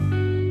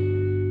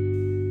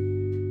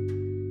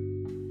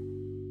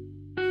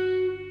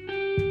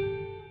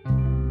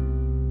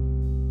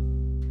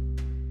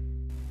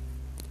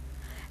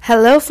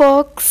Hello,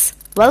 folks.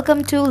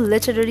 Welcome to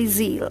Literary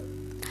Zeal.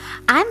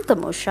 I'm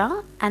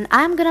Tamosha, and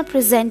I'm gonna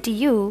present to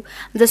you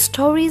the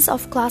stories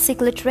of classic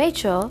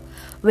literature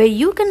where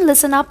you can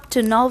listen up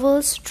to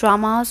novels,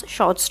 dramas,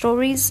 short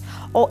stories,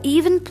 or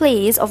even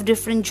plays of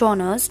different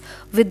genres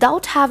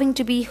without having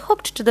to be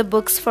hooked to the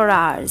books for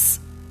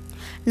hours.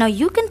 Now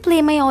you can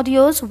play my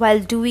audios while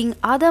doing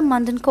other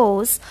mundane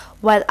chores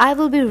while I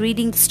will be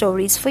reading the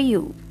stories for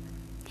you.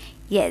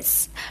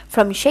 Yes,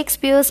 from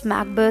Shakespeare's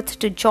Macbeth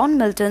to John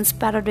Milton's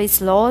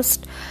Paradise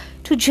Lost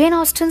to Jane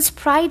Austen's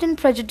Pride and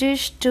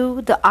Prejudice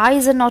to The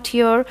Eyes Are Not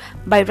Here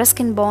by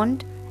Ruskin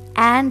Bond,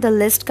 and the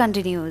list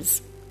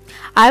continues.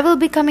 I will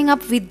be coming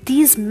up with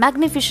these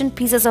magnificent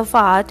pieces of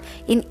art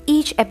in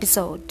each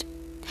episode.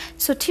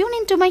 So tune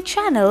into my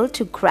channel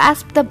to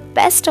grasp the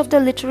best of the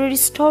literary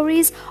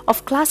stories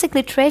of classic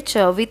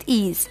literature with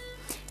ease.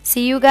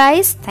 See you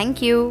guys.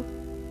 Thank you.